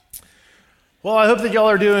Well, I hope that y'all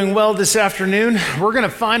are doing well this afternoon. We're going to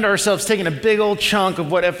find ourselves taking a big old chunk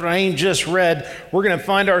of what Ephraim just read. We're going to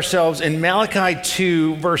find ourselves in Malachi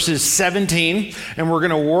 2, verses 17, and we're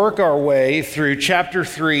going to work our way through chapter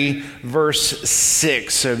 3, verse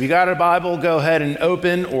 6. So if you got a Bible, go ahead and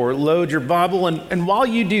open or load your Bible. And while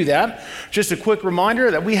you do that, just a quick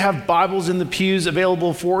reminder that we have Bibles in the pews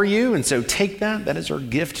available for you. And so take that. That is our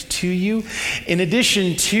gift to you. In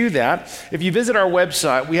addition to that, if you visit our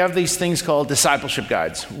website, we have these things called discipleship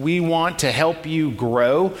guides. We want to help you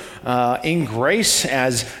grow in grace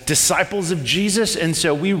as disciples of Jesus, and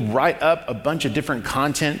so we write up a bunch of different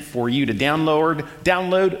content for you to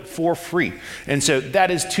download for free. And so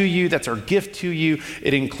that is to you. That's our gift to you.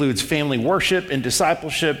 It includes family worship and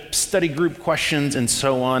discipleship, study group questions, and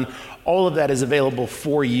so on. All of that is available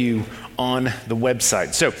for you on the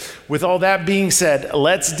website. So with all that being said,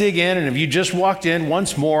 let's dig in. And if you just walked in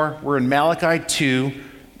once more, we're in Malachi 2,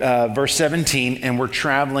 verse 17, and we're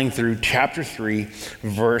traveling through chapter 3,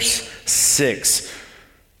 verse 6.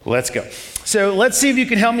 Let's go. So let's see if you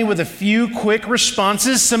can help me with a few quick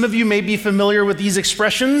responses. Some of you may be familiar with these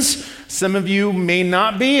expressions. Some of you may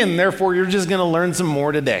not be, and therefore you're just going to learn some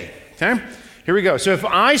more today. Okay? Here we go. So if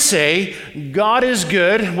I say, God is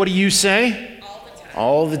good, what do you say? All the time.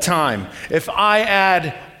 All the time. If I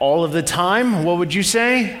add all of the time, what would you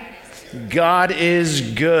say? God is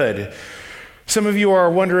good. Some of you are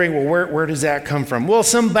wondering, well, where does that come from? Well,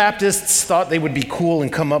 some Baptists thought they would be cool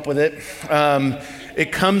and come up with it.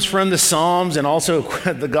 It comes from the Psalms and also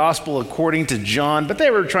the Gospel according to John, but they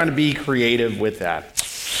were trying to be creative with that.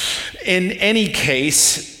 In any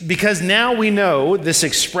case, because now we know this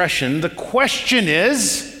expression, the question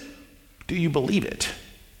is, do you believe it?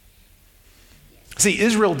 See,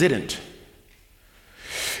 Israel didn't.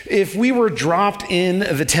 If we were dropped in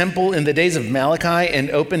the temple in the days of Malachi and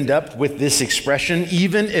opened up with this expression,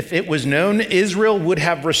 even if it was known, Israel would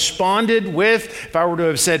have responded with, if I were to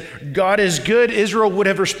have said, God is good, Israel would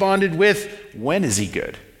have responded with, when is he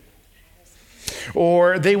good?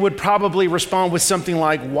 Or they would probably respond with something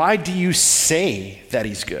like, why do you say that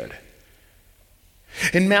he's good?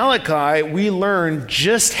 In Malachi, we learn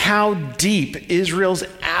just how deep Israel's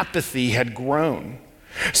apathy had grown.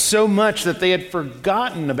 So much that they had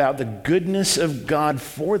forgotten about the goodness of God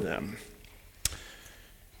for them.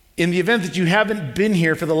 In the event that you haven't been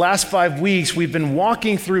here for the last 5 weeks, we've been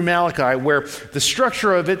walking through Malachi where the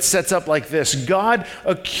structure of it sets up like this. God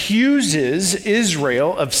accuses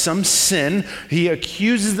Israel of some sin. He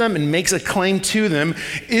accuses them and makes a claim to them.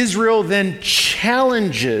 Israel then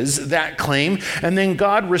challenges that claim, and then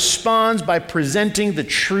God responds by presenting the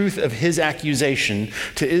truth of his accusation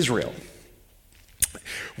to Israel.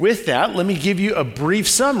 With that, let me give you a brief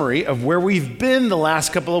summary of where we've been the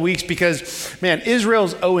last couple of weeks because, man,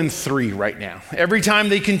 Israel's 0-3 right now. Every time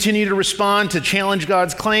they continue to respond to challenge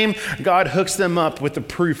God's claim, God hooks them up with the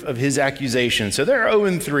proof of his accusation. So they're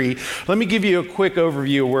 0-3. Let me give you a quick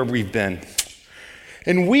overview of where we've been.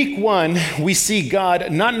 In week 1, we see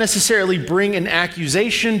God not necessarily bring an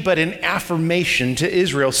accusation, but an affirmation to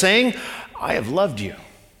Israel, saying, I have loved you.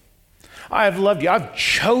 I have loved you. I've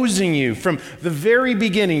chosen you from the very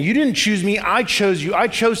beginning. You didn't choose me. I chose you. I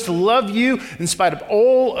chose to love you in spite of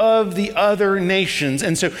all of the other nations.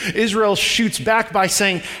 And so Israel shoots back by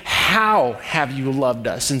saying, how have you loved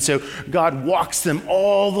us? And so God walks them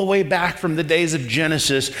all the way back from the days of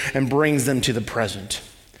Genesis and brings them to the present.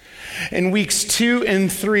 In weeks 2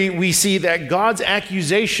 and 3, we see that God's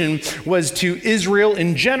accusation was to Israel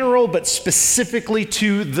in general, but specifically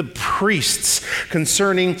to the priests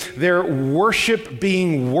concerning their worship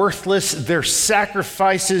being worthless, their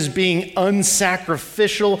sacrifices being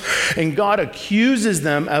unsacrificial, and God accuses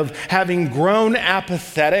them of having grown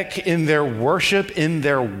apathetic in their worship, in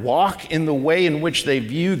their walk, in the way in which they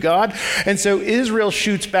view God. And so Israel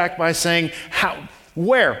shoots back by saying, how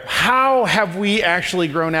have we actually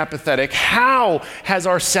grown apathetic? How has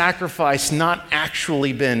our sacrifice not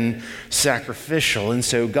actually been sacrificial? And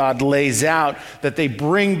so God lays out that they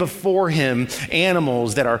bring before him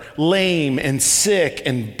animals that are lame and sick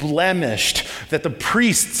and blemished, that the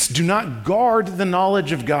priests do not guard the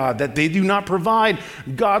knowledge of God, that they do not provide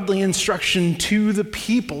godly instruction to the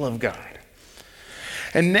people of God.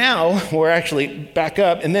 And now we're actually back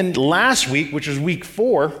up. And then last week, which was week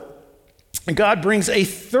 4, God brings a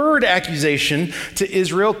third accusation to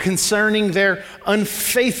Israel concerning their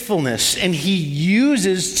unfaithfulness, and he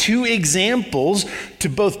uses two examples to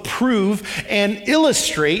both prove and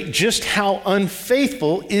illustrate just how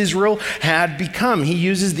unfaithful Israel had become. He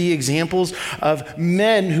uses the examples of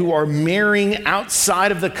men who are marrying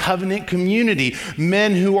outside of the covenant community,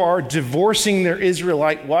 men who are divorcing their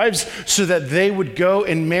Israelite wives so that they would go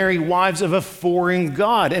and marry wives of a foreign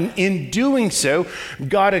god. And in doing so,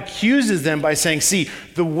 God accuses them by saying, see,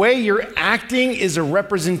 the way you're acting is a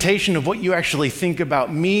representation of what you actually think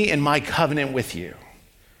about me and my covenant with you.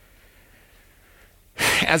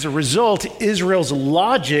 As a result, Israel's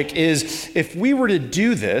logic is, if we were to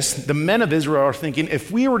do this, the men of Israel are thinking, if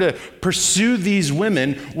we were to pursue these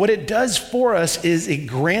women, what it does for us is it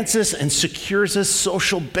grants us and secures us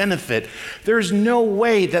social benefit. There's no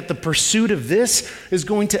way that the pursuit of this is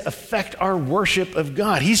going to affect our worship of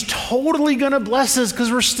God. He's totally going to bless us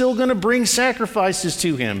because we're still going to bring sacrifices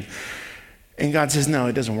to him. And God says, no,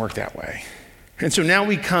 it doesn't work that way. And so now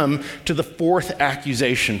we come to the fourth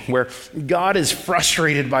accusation where God is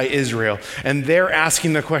frustrated by Israel, and they're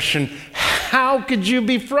asking the question, how could you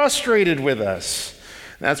be frustrated with us?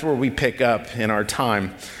 That's where we pick up in our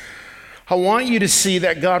time. I want you to see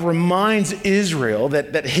that God reminds Israel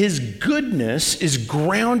that his goodness is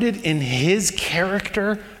grounded in his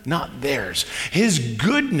character, not theirs. His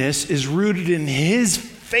goodness is rooted in his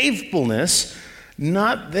faithfulness,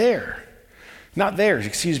 not theirs.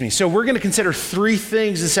 So we're going to consider three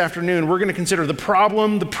things this afternoon. We're going to consider the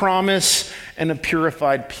problem, the promise, and a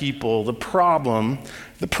purified people. The problem,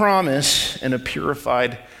 the promise, and a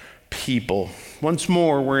purified people. Once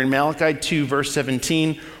more, we're in Malachi 2, verse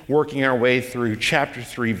 17, working our way through chapter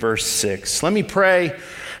 3, verse 6. Let me pray,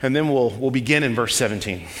 and then we'll begin in verse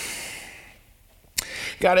 17.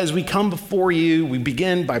 God, as we come before you, we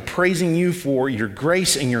begin by praising you for your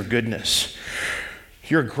grace and your goodness.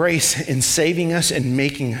 Your grace in saving us and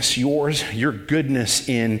making us yours, your goodness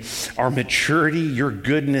in our maturity, your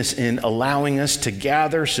goodness in allowing us to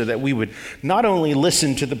gather so that we would not only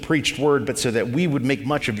listen to the preached word, but so that we would make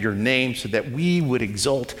much of your name, so that we would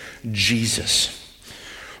exalt Jesus.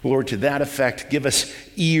 Lord, to that effect, give us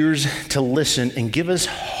ears to listen and give us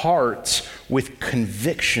hearts with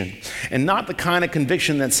conviction. And not the kind of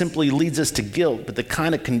conviction that simply leads us to guilt, but the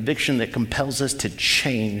kind of conviction that compels us to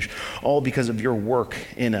change, all because of your work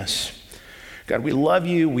in us. God, we love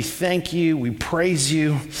you, we thank you, we praise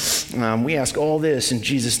you. We ask all this in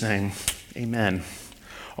Jesus' name, amen.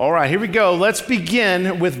 All right, here we go. Let's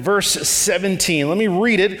begin with verse 17. Let me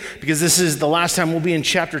read it because this is the last time we'll be in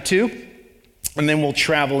chapter 2. And then we'll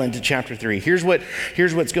travel into chapter 3. Here's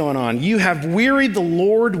what's going on. You have wearied the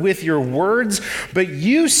Lord with your words, but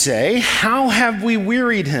you say, how have we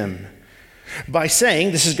wearied him? By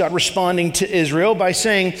saying, this is God responding to Israel, by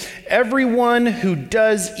saying, everyone who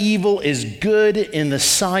does evil is good in the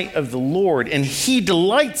sight of the Lord, and he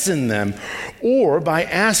delights in them. Or by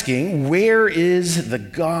asking, where is the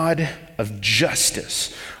God of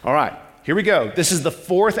justice? All right, here we go. This is the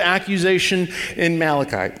fourth accusation in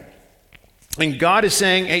Malachi. And God is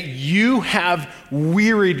saying, hey, you have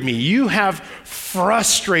wearied me. You have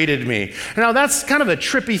frustrated me. Now, that's kind of a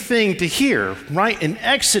trippy thing to hear, right? In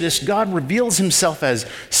Exodus, God reveals himself as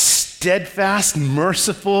steadfast,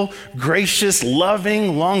 merciful, gracious,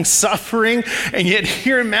 loving, long-suffering. And yet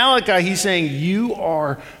here in Malachi, he's saying, you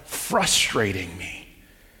are frustrating me.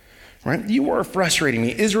 Right? You are frustrating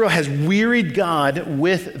me. Israel has wearied God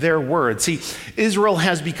with their words. See, Israel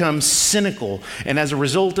has become cynical, and as a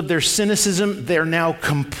result of their cynicism, they're now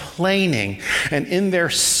complaining. And in their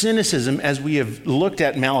cynicism, as we have looked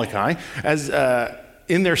at Malachi,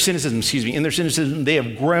 in their cynicism, they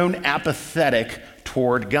have grown apathetic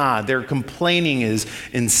toward God. Their complaining is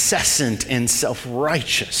incessant and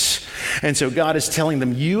self-righteous. And so God is telling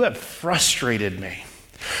them, you have frustrated me.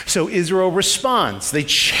 So Israel responds. They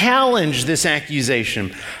challenge this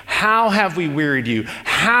accusation. How have we wearied you?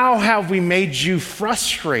 How have we made you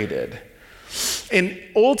frustrated? And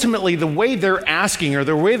ultimately, the way they're asking or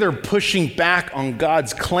the way they're pushing back on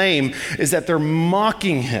God's claim is that they're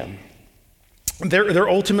mocking him. They're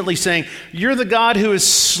ultimately saying, you're the God who is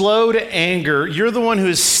slow to anger. You're the one who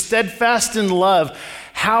is steadfast in love.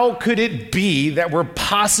 How could it be that we're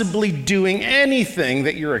possibly doing anything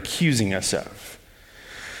that you're accusing us of?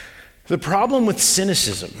 The problem with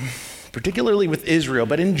cynicism, particularly with Israel,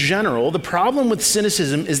 but in general, the problem with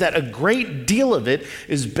cynicism is that a great deal of it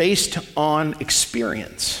is based on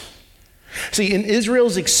experience. See, in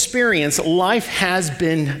Israel's experience, life has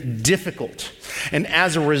been difficult. And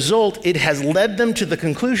as a result, it has led them to the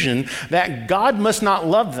conclusion that God must not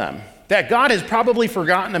love them that God has probably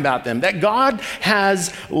forgotten about them, that God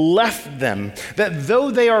has left them, that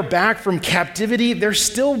though they are back from captivity, they're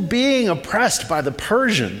still being oppressed by the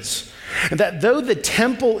Persians, and that though the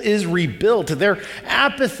temple is rebuilt, their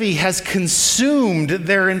apathy has consumed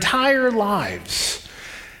their entire lives.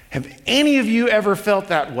 Have any of you ever felt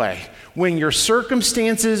that way? When your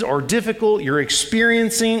circumstances are difficult, you're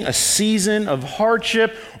experiencing a season of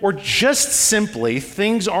hardship, or just simply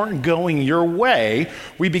things aren't going your way,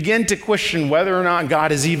 we begin to question whether or not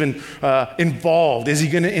God is even involved. Is he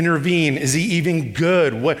going to intervene? Is he even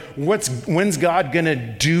good? When's God going to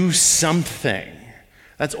do something?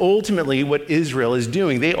 That's ultimately what Israel is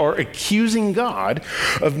doing. They are accusing God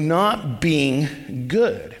of not being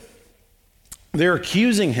good. They're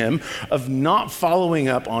accusing him of not following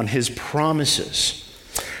up on his promises.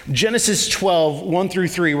 Genesis 12, 1 through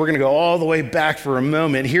 3, we're going to go all the way back for a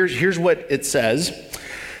moment. Here's what it says.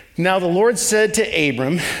 Now the Lord said to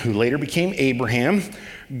Abram, who later became Abraham,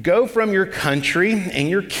 go from your country and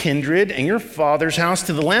your kindred and your father's house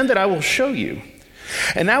to the land that I will show you.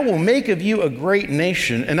 And I will make of you a great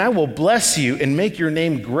nation, and I will bless you and make your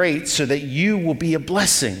name great so that you will be a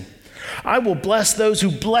blessing. I will bless those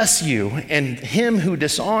who bless you, and him who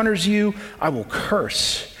dishonors you, I will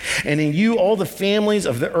curse. And in you all the families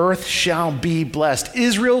of the earth shall be blessed.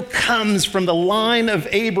 Israel comes from the line of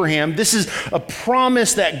Abraham. This is a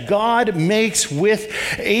promise that God makes with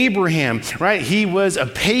Abraham, right? He was a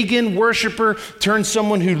pagan worshiper, turned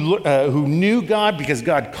someone who knew God because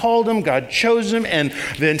God called him, God chose him, and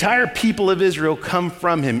the entire people of Israel come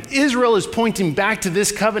from him. Israel is pointing back to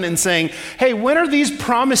this covenant and saying, hey, when are these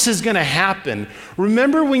promises going to happen?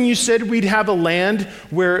 Remember when you said we'd have a land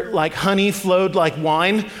where like honey flowed like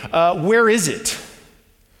wine? Where is it?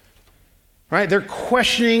 Right? They're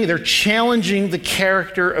questioning, they're challenging the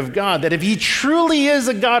character of God. That if he truly is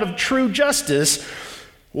a God of true justice,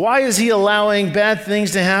 why is he allowing bad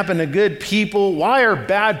things to happen to good people? Why are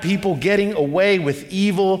bad people getting away with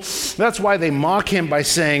evil? That's why they mock him by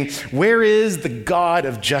saying, where is the God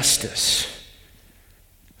of justice?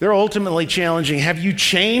 They're ultimately challenging, have you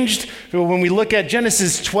changed? When we look at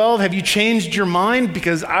Genesis 12, have you changed your mind?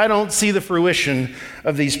 Because I don't see the fruition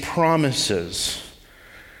of these promises.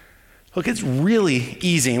 Look, it's really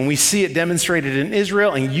easy, and we see it demonstrated in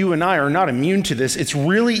Israel, and you and I are not immune to this. It's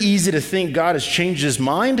really easy to think God has changed his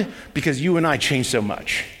mind because you and I change so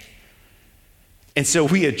much. And so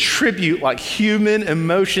we attribute like human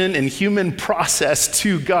emotion and human process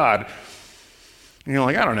to God. And you're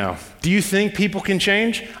like, I don't know. Do you think people can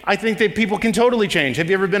change? I think that people can totally change. Have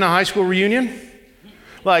you ever been to a high school reunion?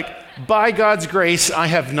 Like, by God's grace, I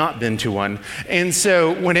have not been to one. And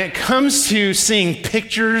so when it comes to seeing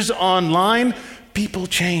pictures online, people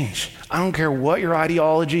change. I don't care what your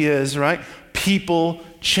ideology is, right? People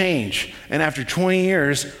change. And after 20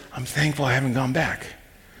 years, I'm thankful I haven't gone back,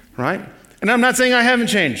 right? And I'm not saying I haven't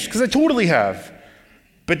changed, because I totally have.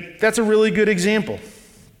 But that's a really good example.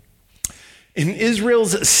 In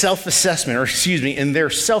Israel's self-assessment, in their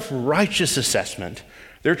self-righteous assessment,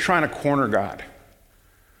 they're trying to corner God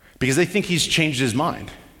because they think he's changed his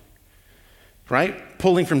mind, right?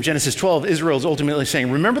 Pulling from Genesis 12, Israel is ultimately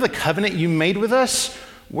saying, remember the covenant you made with us?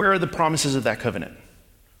 Where are the promises of that covenant?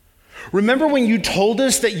 Remember when you told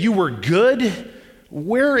us that you were good?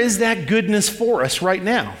 Where is that goodness for us right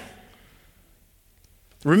now?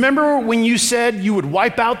 Remember when you said you would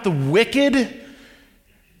wipe out the wicked?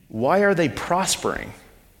 Why are they prospering?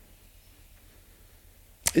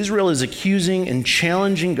 Israel is accusing and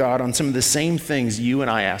challenging God on some of the same things you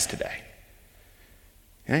and I ask today.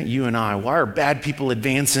 Okay? You and I, why are bad people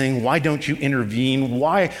advancing? Why don't you intervene?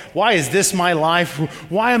 Why is this my life?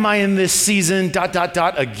 Why am I in this season, ...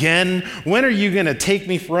 again? When are you going to take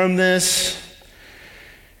me from this?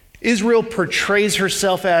 Israel portrays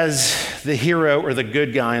herself as the hero or the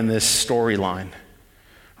good guy in this storyline.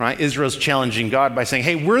 Right? Israel's challenging God by saying,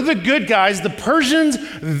 hey, we're the good guys. The Persians,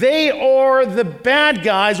 they are the bad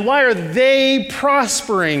guys. Why are they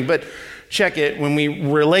prospering? But check it, when we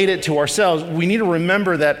relate it to ourselves, we need to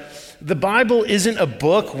remember that the Bible isn't a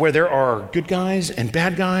book where there are good guys and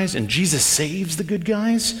bad guys and Jesus saves the good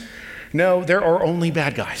guys. No, there are only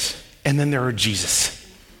bad guys. And then there are Jesus.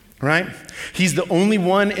 Right? He's the only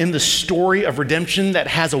one in the story of redemption that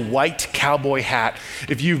has a white cowboy hat.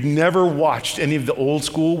 If you've never watched any of the old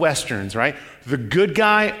school Westerns, right? The good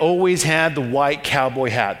guy always had the white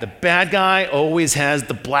cowboy hat. The bad guy always has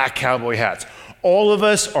the black cowboy hats. All of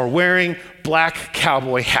us are wearing black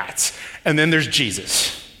cowboy hats. And then there's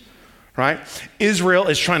Jesus, right? Israel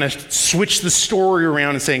is trying to switch the story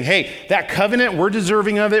around and saying, hey, that covenant, we're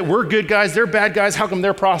deserving of it. We're good guys. They're bad guys. How come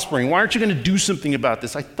they're prospering? Why aren't you going to do something about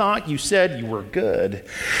this? I thought you said you were good.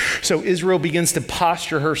 So Israel begins to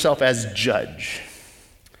posture herself as judge.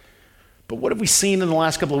 But what have we seen in the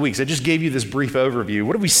last couple of weeks? I just gave you this brief overview.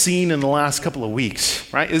 What have we seen in the last couple of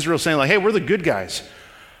weeks, right? Israel saying like, hey, we're the good guys.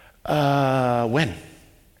 When?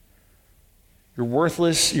 You're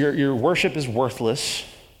worthless. Your worship is worthless.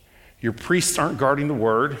 Your priests aren't guarding the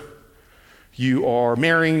word. You are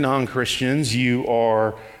marrying non-Christians. You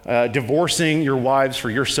are divorcing your wives for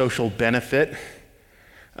your social benefit.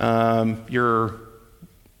 You're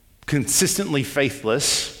consistently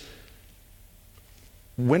faithless.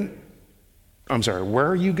 Where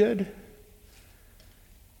are you good?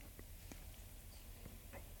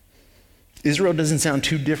 Israel doesn't sound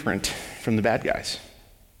too different from the bad guys.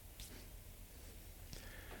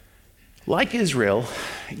 Like Israel,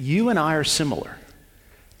 you and I are similar.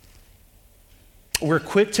 We're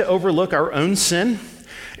quick to overlook our own sin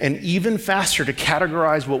and even faster to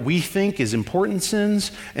categorize what we think is important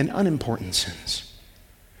sins and unimportant sins.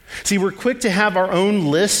 See, we're quick to have our own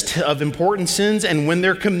list of important sins, and when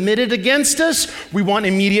they're committed against us, we want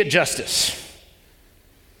immediate justice.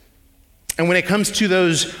 And when it comes to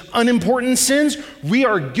those unimportant sins, we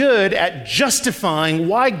are good at justifying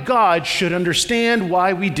why God should understand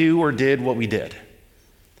why we do or did what we did.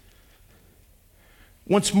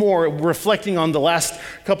 Once more, reflecting on the last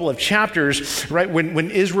couple of chapters, right, when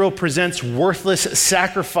Israel presents worthless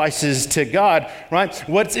sacrifices to God, right,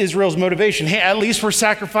 what's Israel's motivation? Hey, at least we're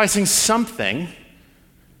sacrificing something.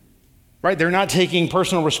 Right? They're not taking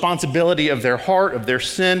personal responsibility of their heart, of their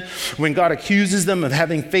sin. When God accuses them of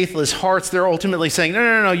having faithless hearts, they're ultimately saying,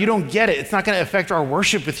 no, you don't get it. It's not going to affect our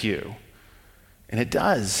worship with you. And it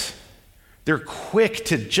does. They're quick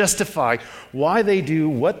to justify why they do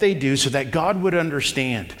what they do so that God would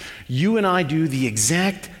understand. You and I do the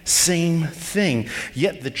exact same thing.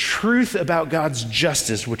 Yet the truth about God's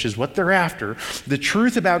justice, which is what they're after, the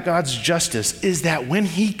truth about God's justice is that when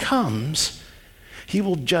he comes, he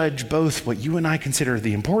will judge both what you and I consider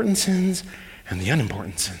the important sins and the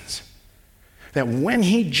unimportant sins. That when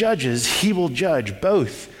he judges, he will judge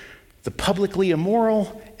both the publicly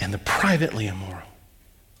immoral and the privately immoral.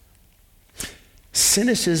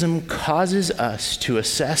 Cynicism causes us to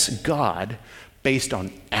assess God based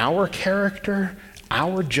on our character,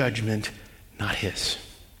 our judgment, not his.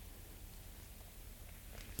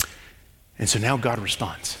 And so now God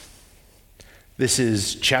responds. This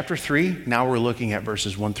is chapter 3. Now we're looking at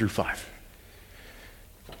verses 1 through 5.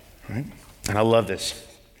 All right? And I love this.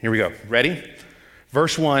 Here we go. Ready?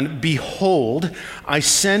 Verse 1, behold, I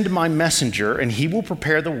send my messenger, and he will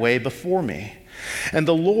prepare the way before me. And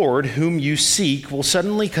the Lord whom you seek will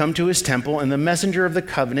suddenly come to his temple, and the messenger of the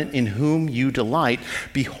covenant in whom you delight,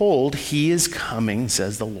 behold, he is coming,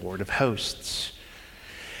 says the Lord of hosts.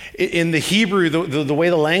 In the Hebrew, the way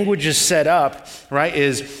the language is set up, right,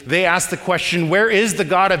 is they ask the question, where is the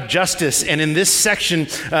God of justice? And in this section,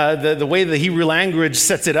 the way the Hebrew language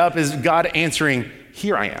sets it up is God answering,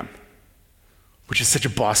 here I am, which is such a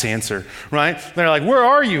boss answer, right? They're like, where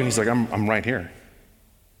are you? And he's like, I'm right here.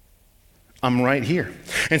 I'm right here.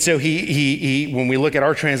 And so he when we look at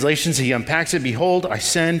our translations, he unpacks it, behold, I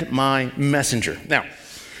send my messenger. Now,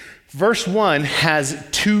 verse 1 has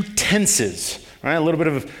two tenses. Right, a little bit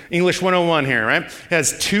of English 101 here, right? It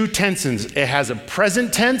has two tenses. It has a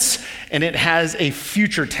present tense and it has a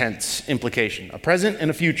future tense implication, a present and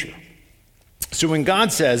a future. So when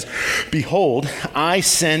God says, behold, I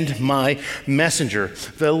send my messenger,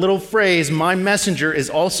 the little phrase, my messenger, is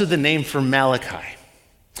also the name for Malachi.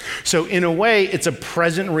 So in a way, it's a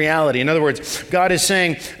present reality. In other words, God is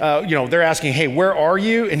saying, they're asking, hey, where are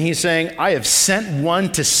you? And he's saying, I have sent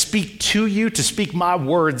one to speak to you, to speak my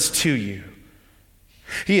words to you.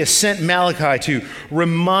 He has sent Malachi to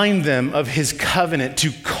remind them of his covenant,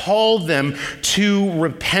 to call them to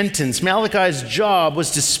repentance. Malachi's job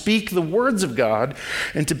was to speak the words of God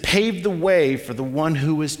and to pave the way for the one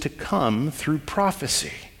who is to come through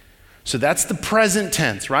prophecy. So that's the present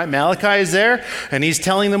tense, right? Malachi is there and he's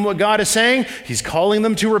telling them what God is saying. He's calling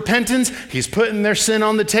them to repentance. He's putting their sin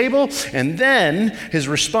on the table. And then his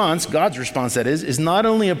response, God's response that is not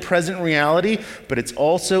only a present reality, but it's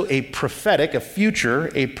also a prophetic,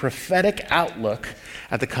 a prophetic outlook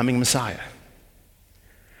at the coming Messiah.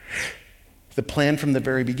 The plan from the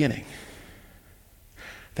very beginning.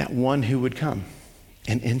 That one who would come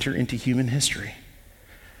and enter into human history.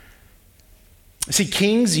 See,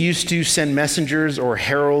 kings used to send messengers or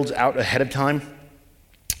heralds out ahead of time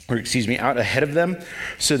out ahead of them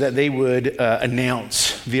so that they would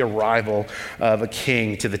announce the arrival of a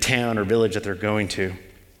king to the town or village that they're going to.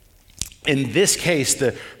 In this case,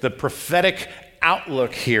 the prophetic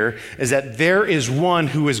outlook here is that there is one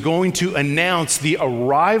who is going to announce the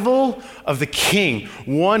arrival of the king,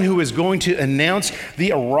 one who is going to announce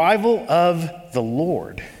the arrival of the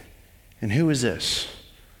Lord. And who is this?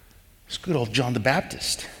 It's good old John the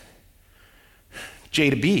Baptist. J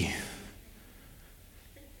to B.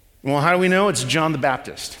 Well, how do we know it's John the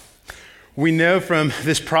Baptist? We know from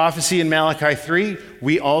this prophecy in Malachi 3.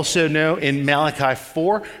 We also know in Malachi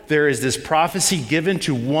 4, there is this prophecy given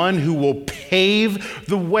to one who will pave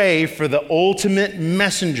the way for the ultimate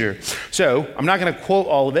messenger. So I'm not going to quote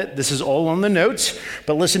all of it. This is all on the notes.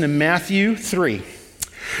 But listen to Matthew 3.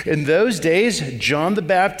 In those days, John the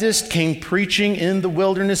Baptist came preaching in the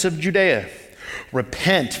wilderness of Judea.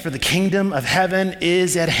 Repent, for the kingdom of heaven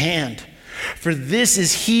is at hand. For this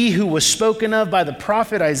is he who was spoken of by the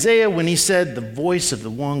prophet Isaiah when he said, the voice of the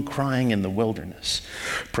one crying in the wilderness,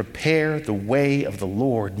 prepare the way of the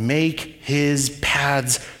Lord, make his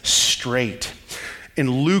paths straight. In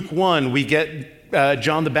Luke 1, we get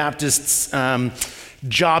John the Baptist's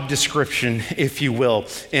job description, if you will,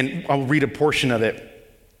 and I'll read a portion of it.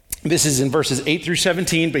 This is in verses 8 through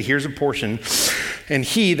 17, but here's a portion. And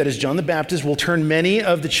he, that is John the Baptist, will turn many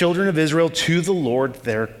of the children of Israel to the Lord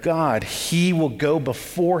their God. He will go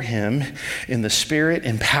before him in the spirit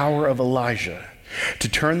and power of Elijah, to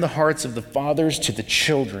turn the hearts of the fathers to the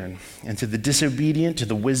children, and to the disobedient to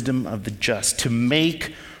the wisdom of the just, to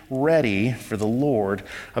make ready for the Lord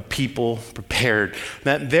a people prepared.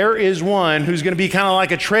 That there is one who's going to be kind of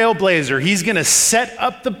like a trailblazer. He's going to set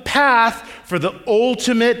up the path for the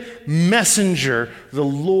ultimate messenger, the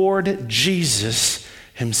Lord Jesus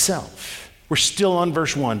himself. We're still on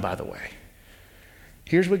verse 1, by the way.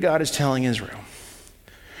 Here's what God is telling Israel.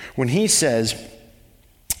 When he says,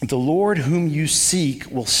 the Lord whom you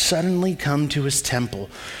seek will suddenly come to his temple.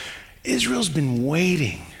 Israel's been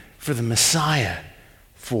waiting for the Messiah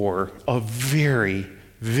for a very,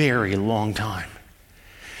 very long time.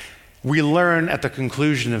 We learn at the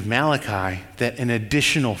conclusion of Malachi that an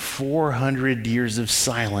additional 400 years of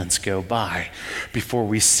silence go by before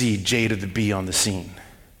we see J to the B on the scene.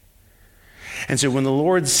 And so when the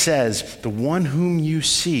Lord says, the one whom you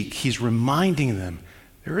seek, he's reminding them,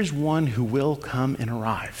 there is one who will come and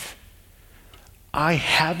arrive. I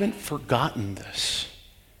haven't forgotten this.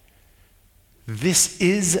 This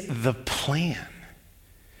is the plan.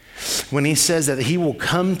 When he says that he will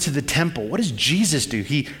come to the temple, what does Jesus do?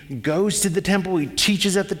 He goes to the temple, he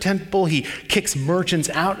teaches at the temple, he kicks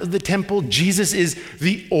merchants out of the temple. Jesus is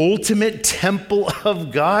the ultimate temple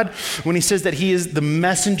of God. When he says that he is the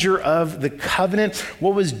messenger of the covenant,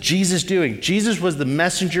 what was Jesus doing? Jesus was the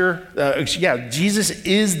messenger. Jesus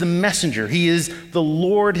is the messenger. He is the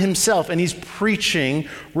Lord himself, and he's preaching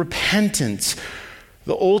repentance.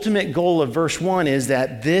 The ultimate goal of verse 1 is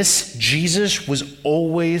that this Jesus was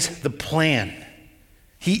always the plan.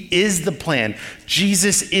 He is the plan.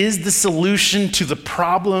 Jesus is the solution to the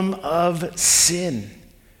problem of sin.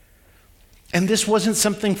 And this wasn't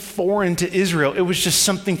something foreign to Israel. It was just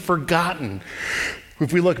something forgotten.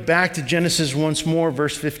 If we look back to Genesis once more,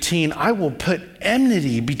 verse 15, I will put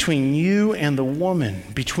enmity between you and the woman,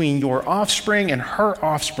 between your offspring and her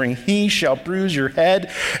offspring. He shall bruise your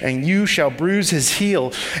head, and you shall bruise his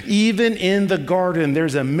heel. Even in the garden,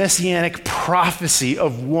 there's a messianic prophecy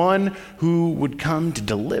of one who would come to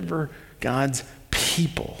deliver God's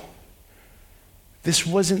people. This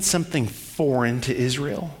wasn't something foreign to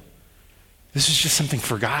Israel. This was just something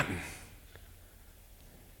forgotten.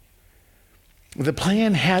 The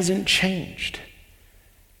plan hasn't changed.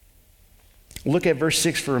 Look at verse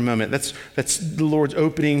 6 for a moment. That's the Lord's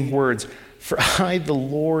opening words. For I, the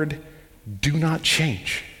Lord, do not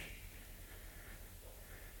change.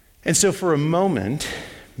 And so for a moment,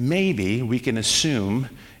 maybe we can assume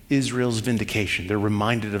Israel's vindication. They're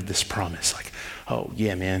reminded of this promise. Like, oh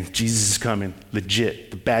yeah, man, Jesus is coming.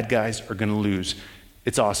 Legit. The bad guys are going to lose.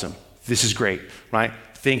 It's awesome. This is great, right?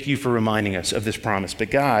 Thank you for reminding us of this promise.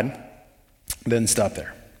 But God doesn't stop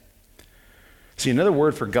there. See, another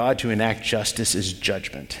word for God to enact justice is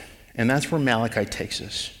judgment. And that's where Malachi takes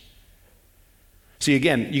us. See,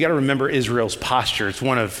 again, you got to remember Israel's posture. It's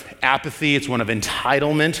one of apathy. It's one of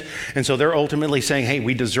entitlement. And so they're ultimately saying, hey,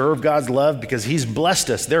 we deserve God's love because he's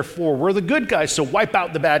blessed us. Therefore, we're the good guys, so wipe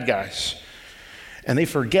out the bad guys. And they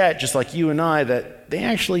forget, just like you and I, that they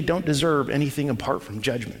actually don't deserve anything apart from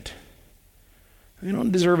judgment. They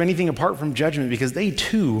don't deserve anything apart from judgment because they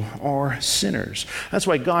too are sinners. That's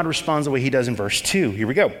why God responds the way he does in verse 2. Here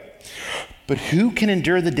we go. But who can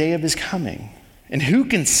endure the day of his coming? And who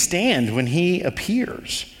can stand when he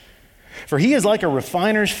appears? For he is like a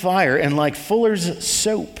refiner's fire and like fuller's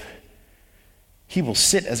soap. He will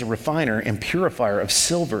sit as a refiner and purifier of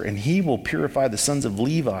silver, and he will purify the sons of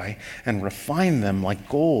Levi and refine them like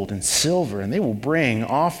gold and silver, and they will bring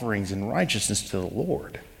offerings in righteousness to the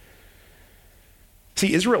Lord.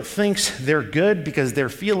 See, Israel thinks they're good because they're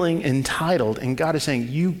feeling entitled, and God is saying,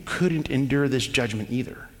 you couldn't endure this judgment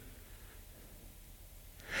either.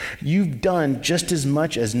 You've done just as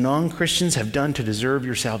much as non-Christians have done to deserve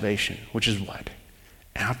your salvation, which is what?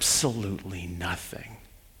 Absolutely nothing.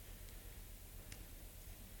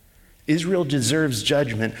 Israel deserves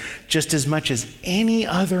judgment just as much as any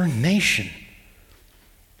other nation.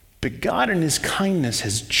 But God in his kindness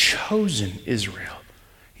has chosen Israel.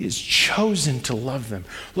 He has chosen to love them.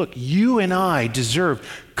 Look, you and I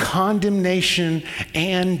deserve condemnation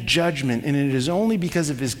and judgment, and it is only because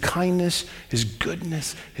of his kindness, his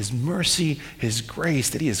goodness, his mercy, his grace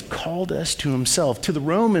that he has called us to himself. To the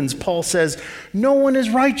Romans, Paul says, no one is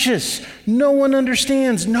righteous, no one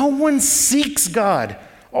understands, no one seeks God.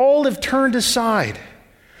 All have turned aside.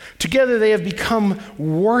 Together they have become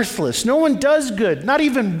worthless. No one does good, not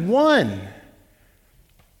even one.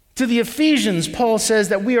 To the Ephesians, Paul says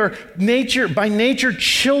that we are by nature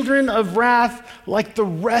children of wrath like the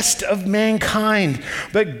rest of mankind.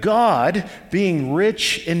 But God, being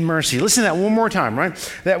rich in mercy, listen to that one more time,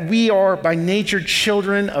 right? That we are by nature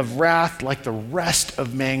children of wrath like the rest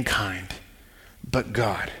of mankind. But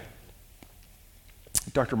God.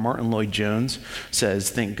 Dr. Martin Lloyd-Jones says,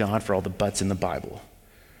 thank God for all the buts in the Bible.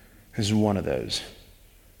 This is one of those.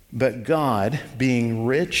 But God, being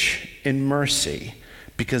rich in mercy,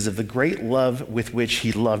 because of the great love with which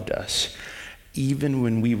he loved us, even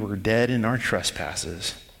when we were dead in our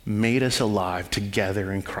trespasses, made us alive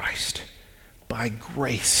together in Christ. By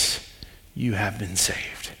grace, you have been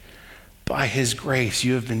saved. By his grace,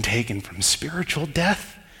 you have been taken from spiritual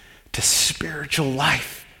death to spiritual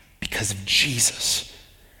life because of Jesus.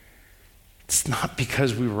 It's not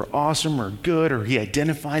because we were awesome or good or he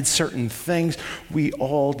identified certain things. We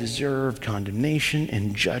all deserve condemnation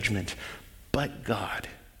and judgment. But God,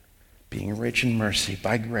 being rich in mercy,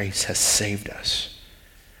 by grace, has saved us.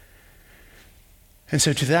 And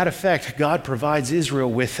so to that effect, God provides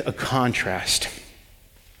Israel with a contrast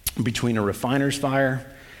between a refiner's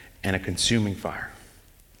fire and a consuming fire.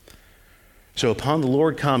 So upon the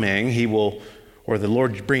Lord coming, or the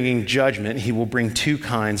Lord bringing judgment, he will bring two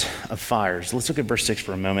kinds of fires. Let's look at verse 6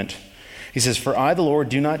 for a moment. He says, for I, the Lord,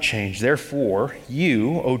 do not change. Therefore,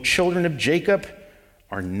 you, O children of Jacob,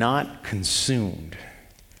 are not consumed.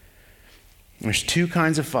 There's two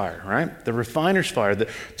kinds of fire, right? The refiner's fire,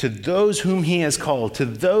 to those whom he has called, to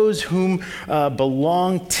those whom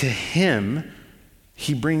belong to him,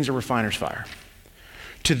 he brings a refiner's fire.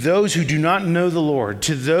 To those who do not know the Lord,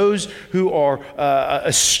 to those who are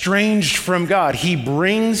estranged from God, he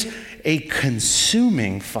brings a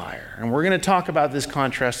consuming fire. And we're going to talk about this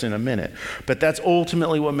contrast in a minute, but that's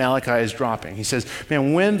ultimately what Malachi is dropping. He says,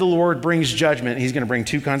 man, when the Lord brings judgment, he's going to bring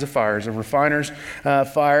two kinds of fires, a refiner's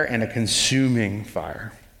fire and a consuming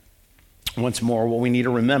fire. Once more, what we need to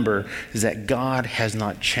remember is that God has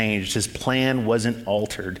not changed. His plan wasn't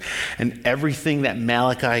altered. And everything that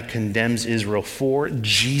Malachi condemns Israel for,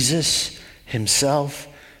 Jesus himself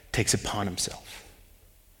takes upon himself.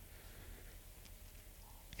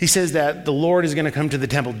 He says that the Lord is going to come to the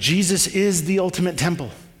temple. Jesus is the ultimate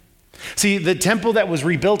temple. See, the temple that was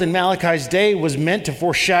rebuilt in Malachi's day was meant to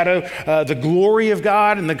foreshadow the glory of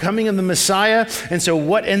God and the coming of the Messiah. And so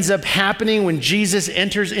what ends up happening when Jesus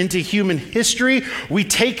enters into human history, we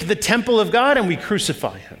take the temple of God and we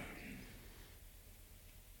crucify him.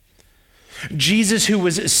 Jesus, who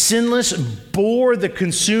was sinless, bore the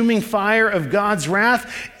consuming fire of God's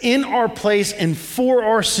wrath in our place and for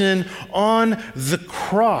our sin on the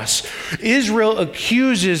cross. Israel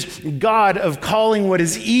accuses God of calling what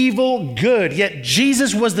is evil good, yet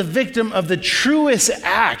Jesus was the victim of the truest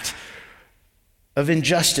act of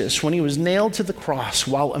injustice when he was nailed to the cross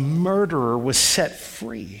while a murderer was set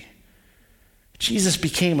free. Jesus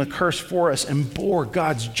became a curse for us and bore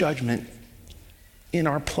God's judgment in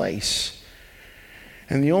our place.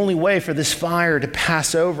 And the only way for this fire to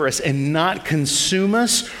pass over us and not consume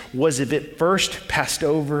us was if it first passed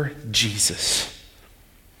over Jesus.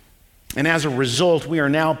 And as a result, we are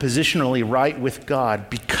now positionally right with God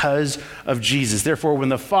because of Jesus. Therefore, when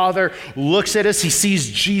the Father looks at us, he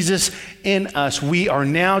sees Jesus in us. We are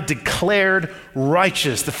now declared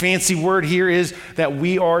righteous. The fancy word here is that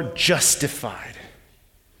we are justified.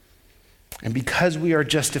 And because we are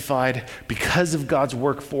justified, because of God's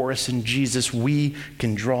work for us in Jesus, we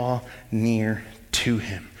can draw near to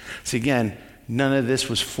him. So again, none of this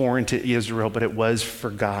was foreign to Israel, but it was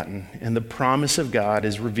forgotten. And the promise of God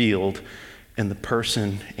is revealed in the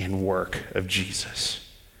person and work of Jesus.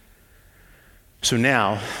 So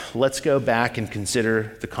now, let's go back and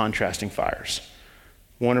consider the contrasting fires.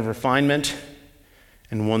 One of refinement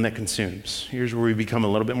and one that consumes. Here's where we become a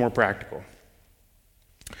little bit more practical.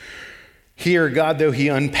 Here, God, though he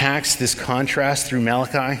unpacks this contrast through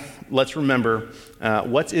Malachi, let's remember,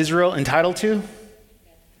 what's Israel entitled to?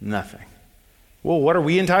 Nothing. Well, what are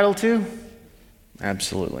we entitled to?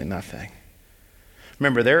 Absolutely nothing.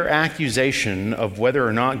 Remember, their accusation of whether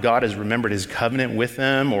or not God has remembered his covenant with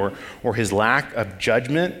them or his lack of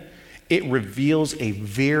judgment, it reveals a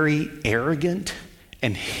very arrogant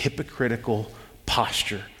and hypocritical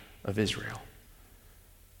posture of Israel.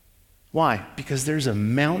 Why? Because there's a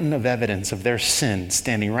mountain of evidence of their sin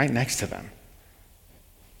standing right next to them.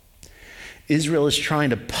 Israel is trying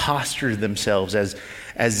to posture themselves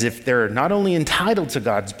as if they're not only entitled to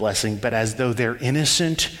God's blessing, but as though they're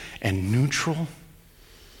innocent and neutral.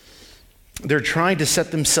 They're trying to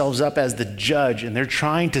set themselves up as the judge, and they're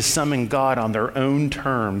trying to summon God on their own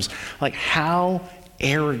terms. Like, how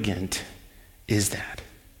arrogant is that?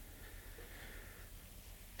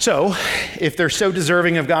 So, if they're so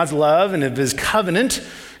deserving of God's love and of his covenant,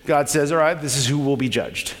 God says, all right, this is who will be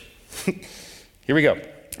judged. Here we go.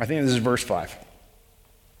 I think this is verse 5.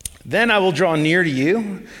 Then I will draw near to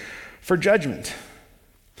you for judgment.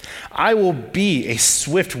 I will be a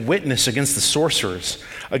swift witness against the sorcerers,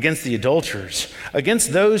 against the adulterers,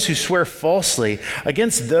 against those who swear falsely,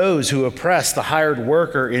 against those who oppress the hired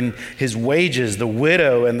worker in his wages, the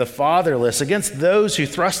widow and the fatherless, against those who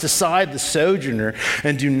thrust aside the sojourner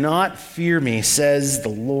and do not fear me, says the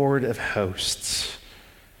Lord of hosts.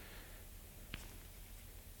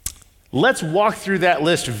 Let's walk through that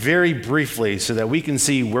list very briefly so that we can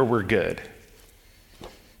see where we're good.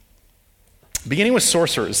 Beginning with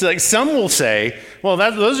sorcerers. Like, some will say, well,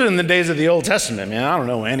 those are in the days of the Old Testament, man. I don't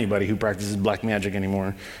know anybody who practices black magic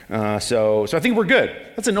anymore. So I think we're good.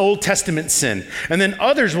 That's an Old Testament sin. And then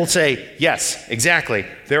others will say, yes, exactly.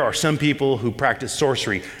 There are some people who practice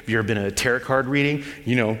sorcery. Have you ever been at a tarot card reading?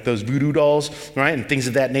 You know, those voodoo dolls, right? And things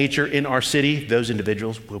of that nature in our city, those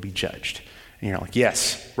individuals will be judged. And you're like,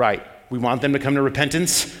 yes, right. We want them to come to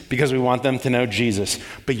repentance because we want them to know Jesus.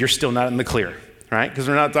 But you're still not in the clear. Right? Because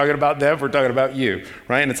we're not talking about them, we're talking about you,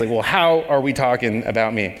 right? And it's like, well, how are we talking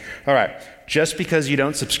about me? All right, just because you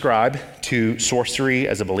don't subscribe to sorcery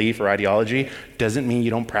as a belief or ideology doesn't mean you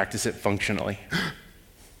don't practice it functionally.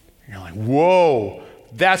 You're like, whoa,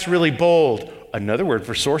 that's really bold. Another word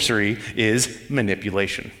for sorcery is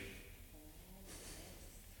manipulation.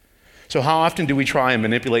 So how often do we try and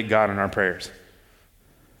manipulate God in our prayers?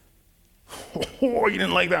 Oh, you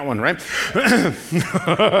didn't like that one, right?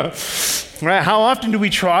 Right? How often do we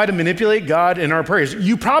try to manipulate God in our prayers?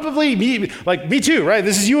 You probably, me too, right?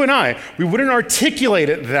 This is you and I. We wouldn't articulate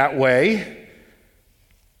it that way.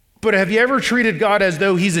 But have you ever treated God as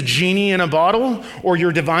though he's a genie in a bottle or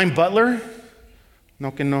your divine butler? No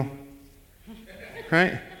que no.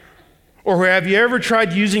 Right? Or have you ever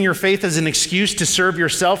tried using your faith as an excuse to serve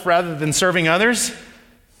yourself rather than serving others?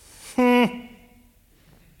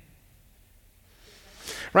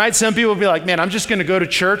 Right? Some people will be like, man, I'm just going to go to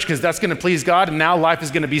church because that's going to please God and now life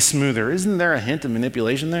is going to be smoother. Isn't there a hint of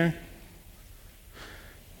manipulation there?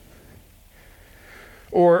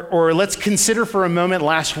 Or let's consider for a moment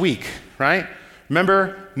last week, right?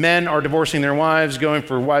 Remember, men are divorcing their wives, going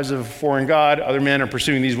for wives of a foreign god. Other men are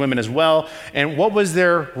pursuing these women as well. And what was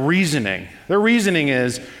their reasoning? Their reasoning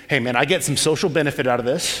is, hey, man, I get some social benefit out of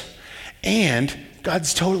this, and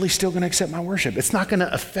God's totally still going to accept my worship. It's not going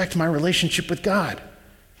to affect my relationship with God.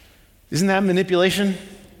 Isn't that manipulation?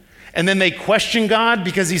 And then they question God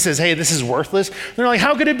because he says, hey, this is worthless. They're like,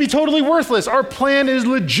 how could it be totally worthless? Our plan is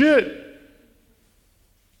legit.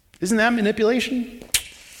 Isn't that manipulation?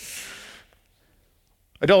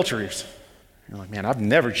 Adulteries. You're like, man, I've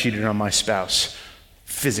never cheated on my spouse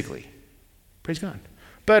physically. Praise God.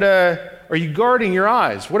 But are you guarding your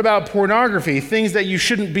eyes? What about pornography? Things that you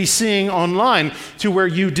shouldn't be seeing online to where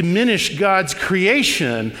you diminish God's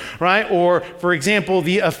creation, right? Or, for example,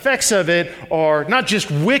 the effects of it are not just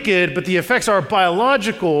wicked, but the effects are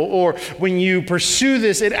biological. Or when you pursue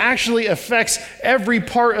this, it actually affects every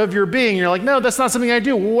part of your being. You're like, no, that's not something I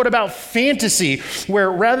do. Well, what about fantasy, where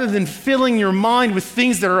rather than filling your mind with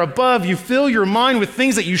things that are above, you fill your mind with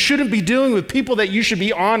things that you shouldn't be doing with people that you should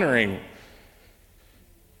be honoring?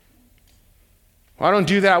 Well, I don't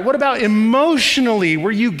do that. What about emotionally,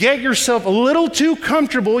 where you get yourself a little too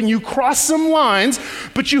comfortable and you cross some lines,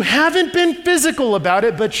 but you haven't been physical about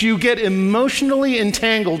it, but you get emotionally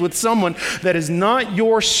entangled with someone that is not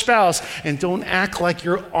your spouse, and don't act like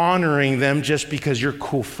you're honoring them just because you're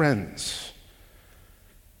cool friends.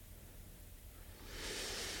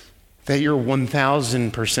 That you're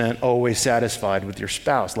 1,000% always satisfied with your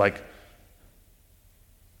spouse. Like,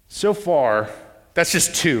 so far, that's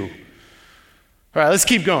just 2. All right, let's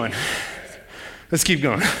keep going. Let's keep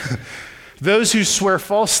going. Those who swear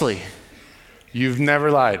falsely, you've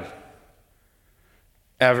never lied.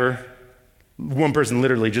 Ever. One person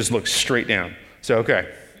literally just looks straight down. So,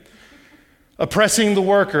 okay. Oppressing the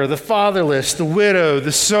worker, the fatherless, the widow,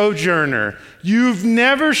 the sojourner. You've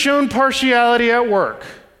never shown partiality at work.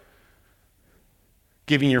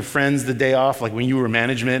 Giving your friends the day off, like when you were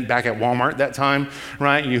management back at Walmart that time,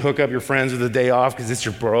 right? You hook up your friends with the day off because it's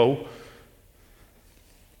your bro.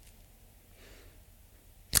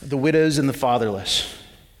 The widows and the fatherless.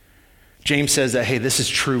 James says that, hey, this is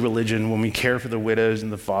true religion when we care for the widows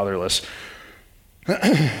and the fatherless.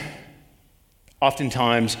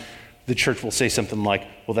 Oftentimes, the church will say something like,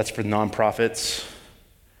 well, that's for nonprofits.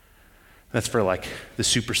 That's for like the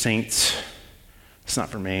super saints. It's not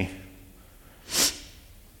for me.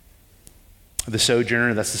 The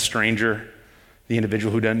sojourner, that's the stranger, the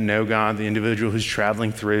individual who doesn't know God, the individual who's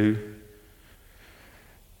traveling through.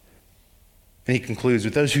 And he concludes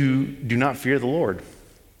with those who do not fear the Lord.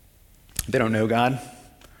 They don't know God.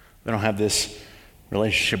 They don't have this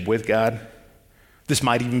relationship with God. This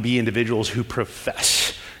might even be individuals who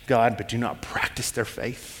profess God but do not practice their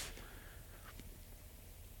faith.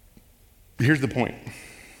 Here's the point.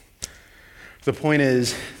 The point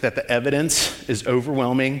is that the evidence is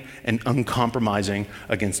overwhelming and uncompromising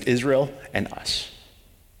against Israel and us.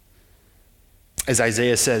 As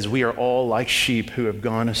Isaiah says, we are all like sheep who have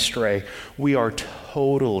gone astray. We are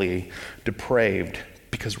totally depraved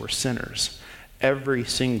because we're sinners. Every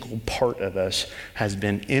single part of us has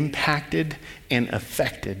been impacted and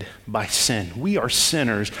affected by sin. We are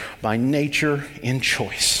sinners by nature and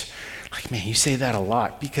choice. Like, man, you say that a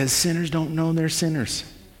lot because sinners don't know they're sinners.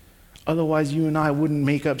 Otherwise, you and I wouldn't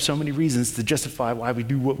make up so many reasons to justify why we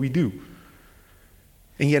do what we do.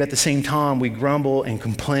 And yet at the same time, we grumble and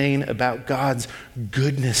complain about God's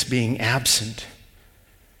goodness being absent.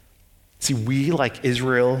 See, we, like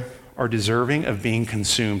Israel, are deserving of being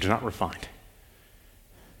consumed, not refined.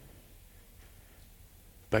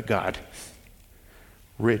 But God,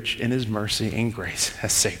 rich in his mercy and grace,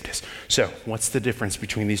 has saved us. So, what's the difference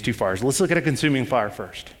between these two fires? Let's look at a consuming fire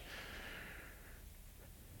first.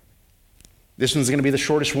 This one's going to be the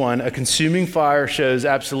shortest one. A consuming fire shows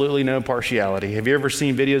absolutely no partiality. Have you ever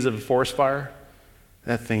seen videos of a forest fire?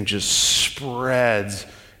 That thing just spreads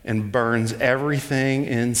and burns everything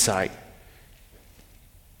in sight.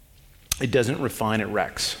 It doesn't refine, it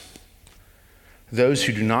wrecks. Those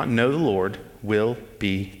who do not know the Lord will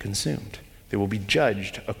be consumed. They will be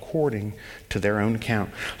judged according to their own account.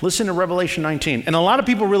 Listen to Revelation 19. And a lot of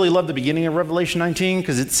people really love the beginning of Revelation 19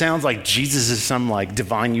 because it sounds like Jesus is some like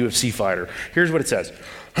divine UFC fighter. Here's what it says.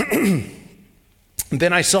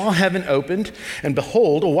 Then I saw heaven opened, and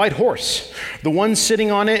behold, a white horse. The one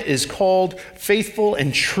sitting on it is called Faithful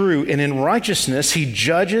and True, and in righteousness he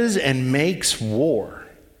judges and makes war.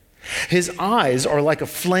 His eyes are like a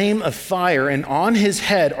flame of fire, and on his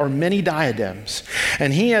head are many diadems.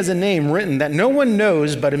 And he has a name written that no one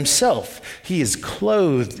knows but himself. He is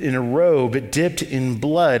clothed in a robe dipped in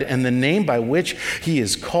blood, and the name by which he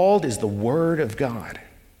is called is the Word of God.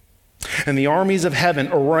 And the armies of heaven,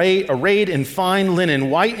 arrayed in fine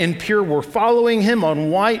linen, white and pure, were following him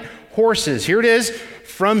on white horses. Here it is.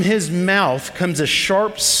 From his mouth comes a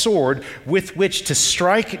sharp sword with which to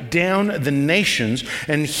strike down the nations,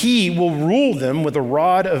 and he will rule them with a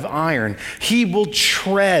rod of iron. He will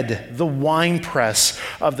tread the winepress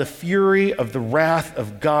of the fury of the wrath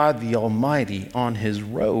of God the Almighty. On his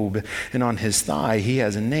robe and on his thigh he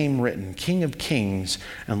has a name written, King of Kings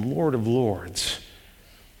and Lord of Lords.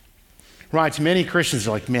 Right, many Christians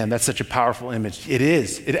are like, man, that's such a powerful image. It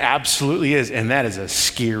is. It absolutely is. And that is a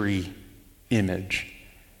scary image.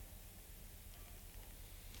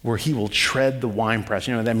 Where he will tread the winepress.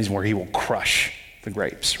 You know, that means where he will crush the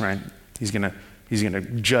grapes, right? He's gonna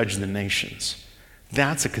judge the nations.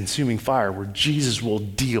 That's a consuming fire where Jesus will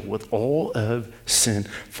deal with all of sin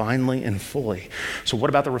finally and fully. So what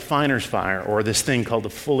about the refiner's fire, or this thing called the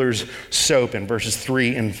fuller's soap in verses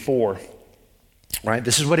 3 and 4? Right?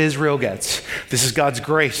 This is what Israel gets. This is God's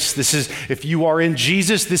grace. This is, if you are in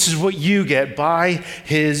Jesus, this is what you get by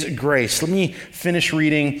his grace. Let me finish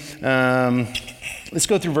reading. Let's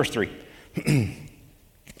go through verse 3.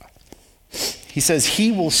 He says,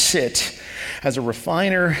 he will sit as a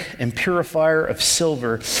refiner and purifier of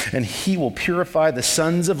silver, and he will purify the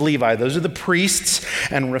sons of Levi. Those are the priests,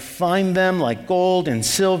 and refine them like gold and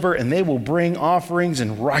silver, and they will bring offerings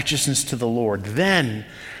in righteousness to the Lord. Then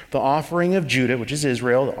the offering of Judah, which is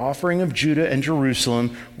Israel, the offering of Judah and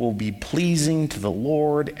Jerusalem will be pleasing to the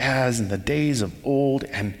Lord as in the days of old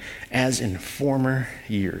and as in former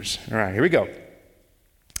years. All right, here we go.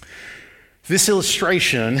 This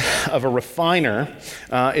illustration of a refiner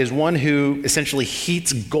is one who essentially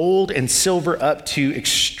heats gold and silver up to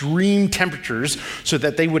extreme temperatures so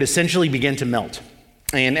that they would essentially begin to melt.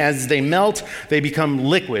 And as they melt, they become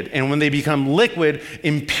liquid. And when they become liquid,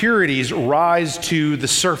 impurities rise to the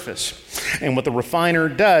surface. And what the refiner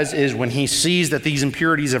does is when he sees that these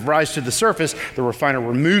impurities have rise to the surface, the refiner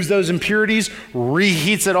removes those impurities,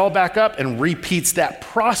 reheats it all back up, and repeats that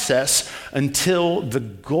process until the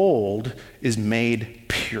gold is made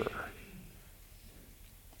pure.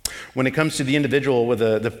 When it comes to the individual with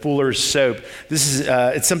the fuller's soap, this is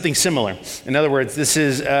it's something similar. In other words, this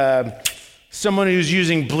is someone who's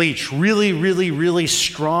using bleach, really, really, really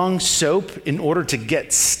strong soap in order to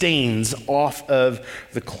get stains off of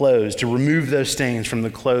the clothes, to remove those stains from the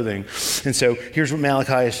clothing. And so here's what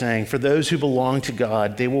Malachi is saying. For those who belong to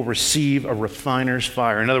God, they will receive a refiner's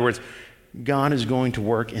fire. In other words, God is going to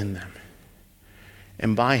work in them.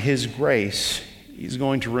 And by his grace, he's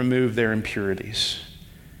going to remove their impurities.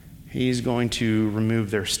 He's going to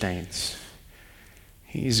remove their stains.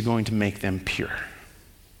 He's going to make them pure.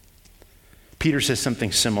 Peter says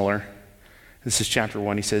something similar. This is chapter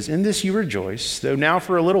 1. He says, in this you rejoice, though now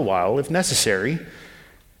for a little while, if necessary,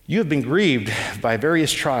 you have been grieved by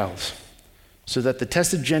various trials, so that the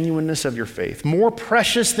tested genuineness of your faith, more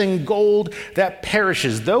precious than gold that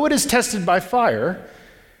perishes, though it is tested by fire,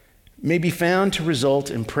 may be found to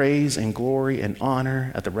result in praise and glory and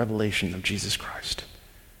honor at the revelation of Jesus Christ.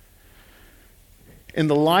 In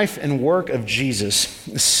the life and work of Jesus,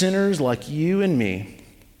 sinners like you and me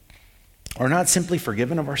are not simply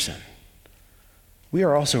forgiven of our sin. We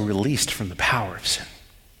are also released from the power of sin.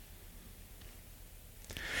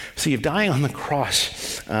 See, if dying on the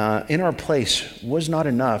cross in our place was not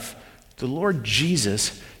enough, the Lord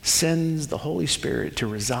Jesus sends the Holy Spirit to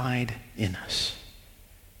reside in us.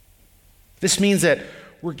 This means that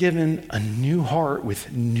we're given a new heart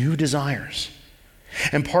with new desires.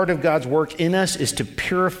 And part of God's work in us is to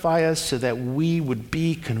purify us so that we would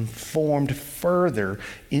be conformed further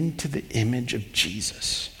into the image of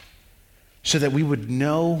Jesus, so that we would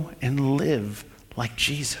know and live like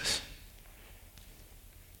Jesus.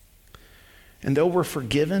 And though we're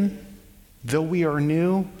forgiven, though we are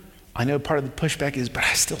new, I know part of the pushback is, but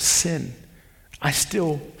I still sin. I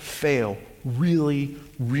still fail really,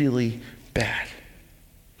 really bad.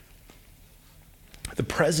 The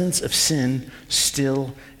presence of sin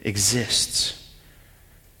still exists.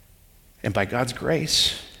 And by God's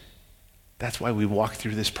grace, that's why we walk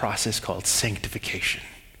through this process called sanctification.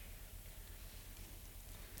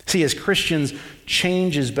 See, as Christians,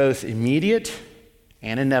 change is both immediate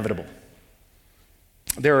and inevitable.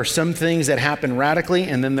 There are some things that happen radically,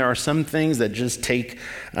 and then there are some things that just take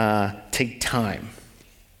time.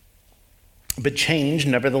 But change,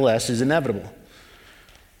 nevertheless, is inevitable.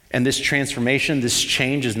 And this transformation, this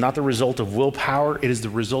change is not the result of willpower. It is the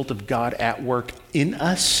result of God at work in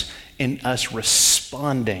us and us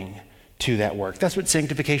responding to that work. That's what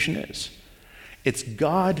sanctification is. It's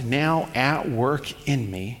God now at work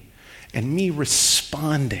in me and me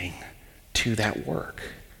responding to that work.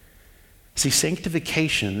 See,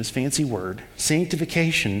 sanctification, this fancy word,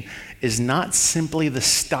 sanctification is not simply the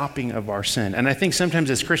stopping of our sin. And I think sometimes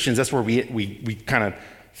as Christians, that's where we kind of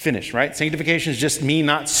finish, right? Sanctification is just me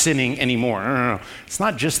not sinning anymore. No. It's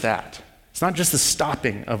not just that. It's not just the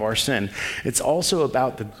stopping of our sin. It's also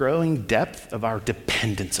about the growing depth of our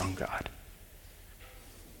dependence on God.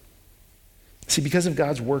 See, because of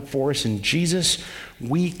God's work for us in Jesus,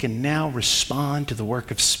 we can now respond to the work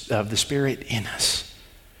of the Spirit in us.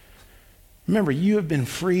 Remember, you have been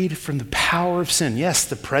freed from the power of sin. Yes,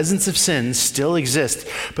 the presence of sin still exists,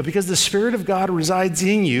 but because the Spirit of God resides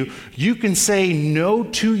in you, you can say no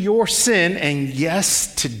to your sin and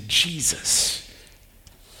yes to Jesus.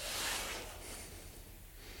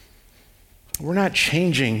 We're not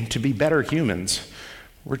changing to be better humans.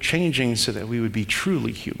 We're changing so that we would be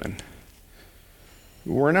truly human.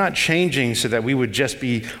 We're not changing so that we would just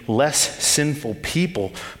be less sinful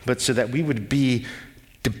people, but so that we would be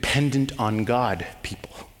dependent on God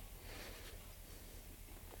people.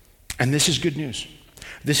 And this is good news.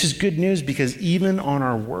 This is good news because even on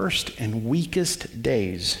our worst and weakest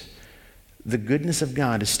days, the goodness of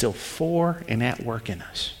God is still for and at work in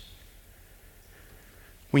us.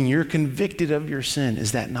 When you're convicted of your sin,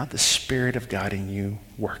 is that not the Spirit of God in you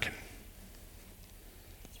working?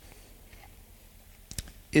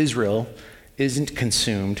 Israel isn't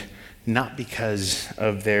consumed not because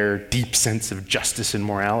of their deep sense of justice and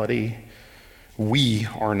morality. We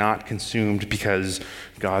are not consumed because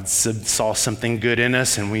God saw something good in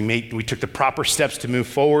us and we took the proper steps to move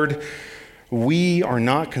forward. We are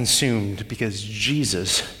not consumed because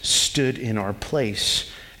Jesus stood in our place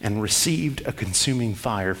and received a consuming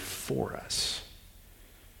fire for us.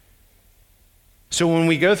 So when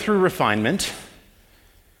we go through refinement,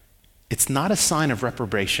 it's not a sign of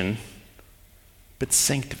reprobation, but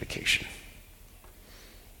sanctification.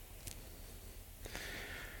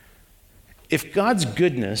 If God's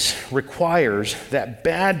goodness requires that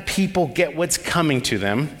bad people get what's coming to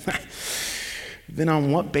them, then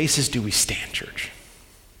on what basis do we stand, church?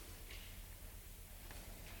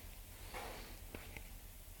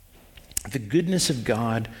 The goodness of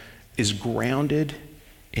God is grounded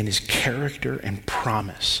in his character and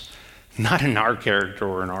promise, not in our character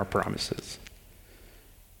or in our promises.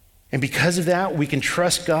 And because of that, we can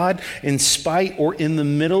trust God in spite or in the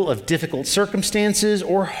middle of difficult circumstances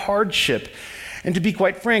or hardship. And to be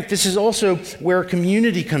quite frank, this is also where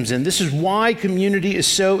community comes in. This is why community is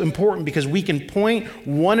so important, because we can point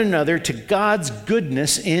one another to God's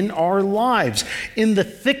goodness in our lives. In the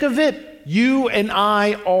thick of it, you and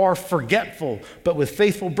I are forgetful, but with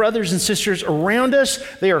faithful brothers and sisters around us,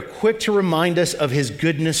 they are quick to remind us of his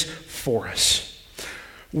goodness for us.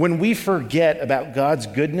 When we forget about God's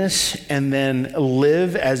goodness and then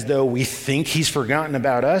live as though we think he's forgotten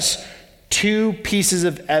about us, two pieces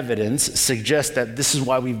of evidence suggest that this is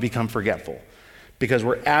why we've become forgetful, because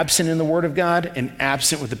we're absent in the Word of God and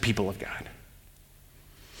absent with the people of God.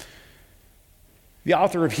 The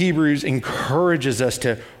author of Hebrews encourages us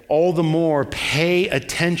to all the more pay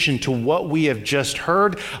attention to what we have just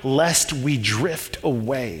heard, lest we drift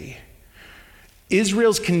away.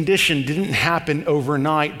 Israel's condition didn't happen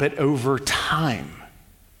overnight, but over time.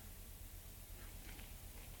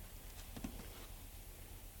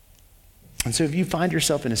 And so if you find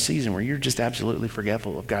yourself in a season where you're just absolutely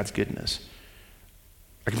forgetful of God's goodness,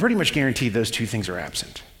 I can pretty much guarantee those two things are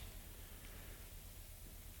absent.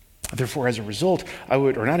 Therefore, as a result,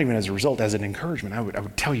 or not even as a result, as an encouragement, I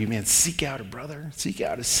would tell you, man, seek out a brother, seek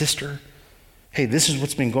out a sister. Hey, this is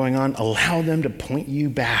what's been going on. Allow them to point you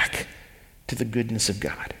back to the goodness of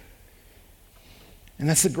God. And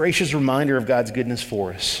that's the gracious reminder of God's goodness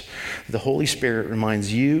for us. The Holy Spirit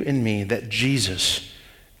reminds you and me that Jesus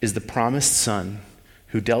is the promised Son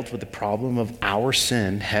who dealt with the problem of our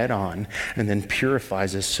sin head on and then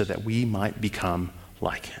purifies us so that we might become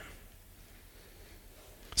like him.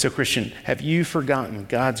 So, Christian, have you forgotten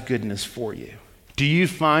God's goodness for you? Do you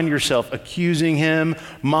find yourself accusing him,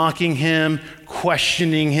 mocking him,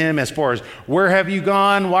 questioning him as far as, where have you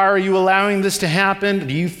gone? Why are you allowing this to happen?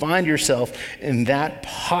 Do you find yourself in that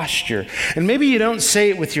posture? And maybe you don't say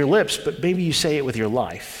it with your lips, but maybe you say it with your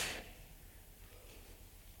life.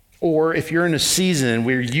 Or if you're in a season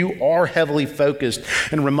where you are heavily focused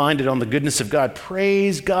and reminded on the goodness of God,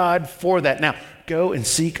 praise God for that. Now, go and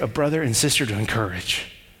seek a brother and sister to encourage.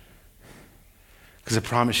 Because I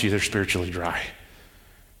promise you, they're spiritually dry.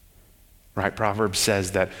 Right? Proverbs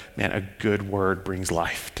says that, man, a good word brings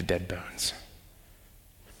life to dead bones.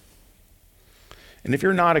 And if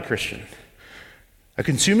you're not a Christian, a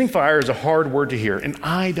consuming fire is a hard word to hear. And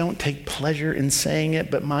I don't take pleasure in saying it,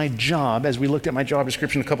 but my job, as we looked at my job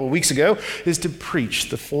description a couple of weeks ago, is to preach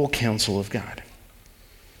the full counsel of God.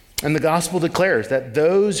 And the gospel declares that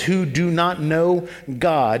those who do not know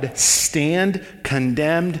God stand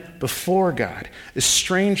condemned before God,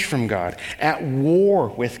 estranged from God, at war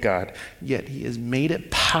with God. Yet he has made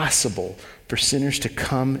it possible for sinners to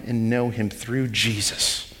come and know him through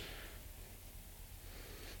Jesus.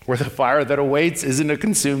 Where the fire that awaits isn't a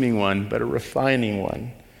consuming one, but a refining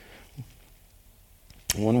one.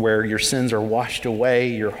 One where your sins are washed away,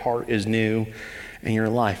 your heart is new, and your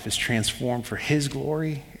life is transformed for his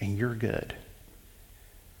glory and your good.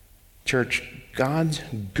 Church, God's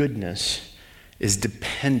goodness is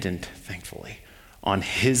dependent, thankfully, on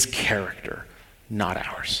his character, not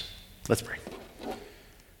ours. Let's pray.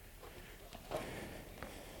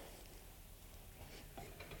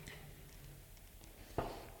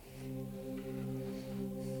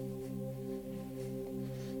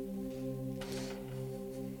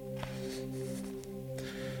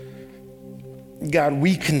 God,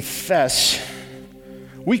 we confess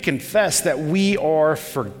that we are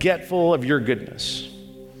forgetful of your goodness.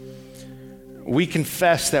 We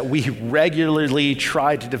confess that we regularly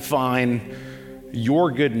try to define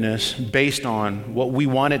your goodness based on what we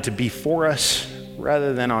want it to be for us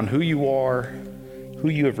rather than on who you are, who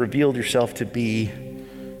you have revealed yourself to be,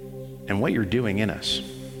 and what you're doing in us.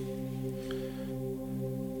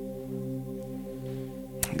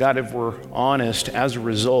 God, if we're honest, as a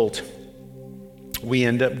result, we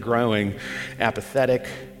end up growing apathetic,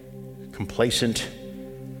 complacent,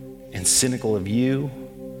 and cynical of you,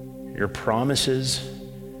 your promises,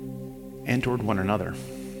 and toward one another.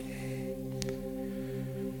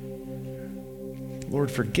 Lord,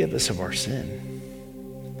 forgive us of our sin.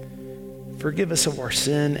 Forgive us of our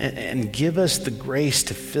sin and give us the grace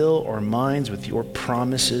to fill our minds with your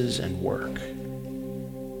promises and work.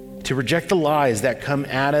 To reject the lies that come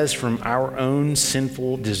at us from our own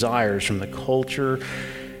sinful desires, from the culture,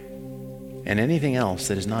 and anything else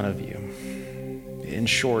that is not of you. In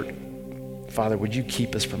short, Father, would you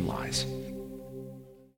keep us from lies?